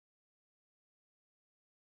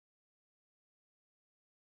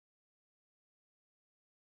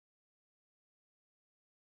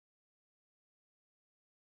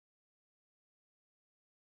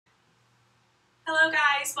Hello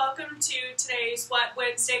guys, welcome to today's What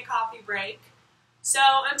Wednesday Coffee Break. So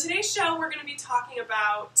on today's show we're going to be talking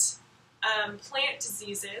about plant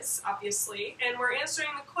diseases, obviously, and we're answering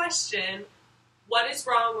the question, what is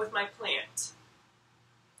wrong with my plant?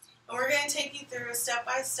 And we're going to take you through a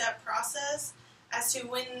step-by-step process as to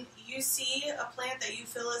when you see a plant that you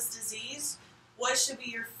feel is diseased, what should be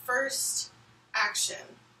your first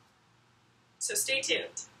action. So stay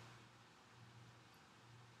tuned.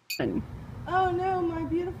 Oh no, my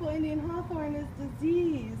beautiful Indian hawthorn is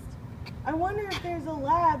diseased. I wonder if there's a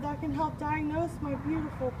lab that can help diagnose my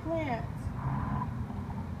beautiful plant.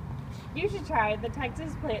 You should try the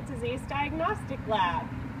Texas Plant Disease Diagnostic Lab.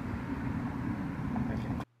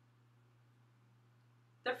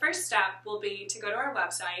 The first step will be to go to our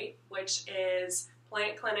website, which is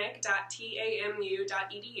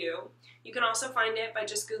plantclinic.tamu.edu. You can also find it by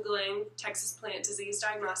just Googling Texas Plant Disease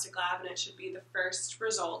Diagnostic Lab, and it should be the first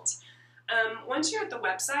result. Once you're at the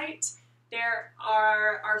website, there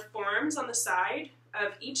are our forms on the side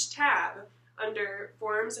of each tab under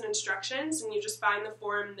forms and instructions, and you just find the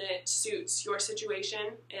form that suits your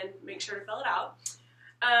situation and make sure to fill it out.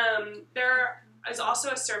 There is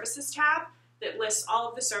also a services tab that lists all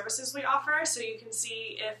of the services we offer, so you can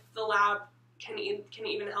see if the lab can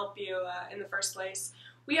even help you in the first place.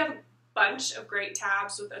 We have a bunch of great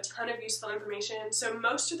tabs with a ton of useful information, so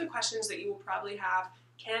most of the questions that you will probably have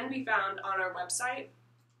can be found on our website.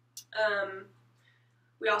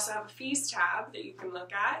 We also have a fees tab that you can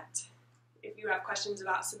look at if you have questions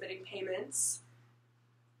about submitting payments.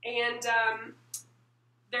 And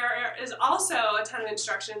there is also a ton of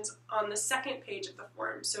instructions on the second page of the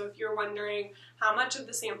form. So if you're wondering how much of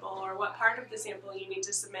the sample or what part of the sample you need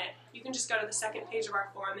to submit, you can just go to the second page of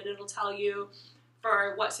our form and it'll tell you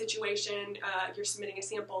for what situation you're submitting a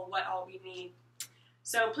sample, what all we need.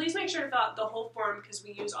 So please make sure to fill out the whole form because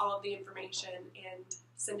we use all of the information and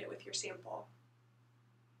send it with your sample.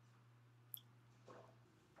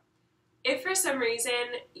 If for some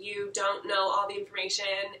reason you don't know all the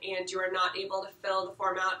information and you are not able to fill the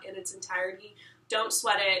form out in its entirety, don't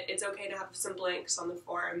sweat it. It's okay to have some blanks on the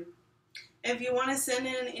form. If you want to send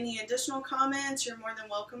in any additional comments, you're more than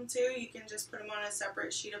welcome to. You can just put them on a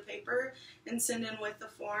separate sheet of paper and send in with the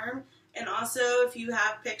form. And also, if you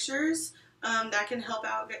have pictures, that can help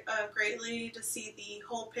out greatly to see the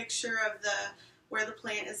whole picture of where the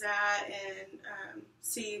plant is at and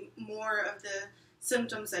see more of the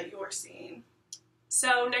symptoms that you're seeing.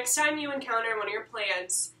 So next time you encounter one of your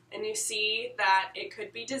plants and you see that it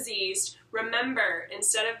could be diseased, remember,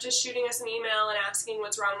 instead of just shooting us an email and asking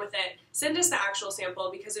what's wrong with it, send us the actual sample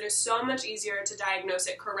because it is so much easier to diagnose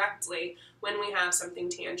it correctly when we have something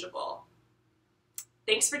tangible.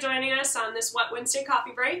 Thanks for joining us on this What Wednesday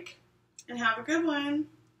Coffee Break. And have a good one.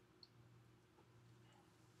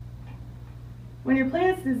 When your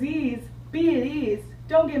plant's diseased, be at ease.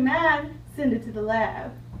 Don't get mad, send it to the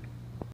lab.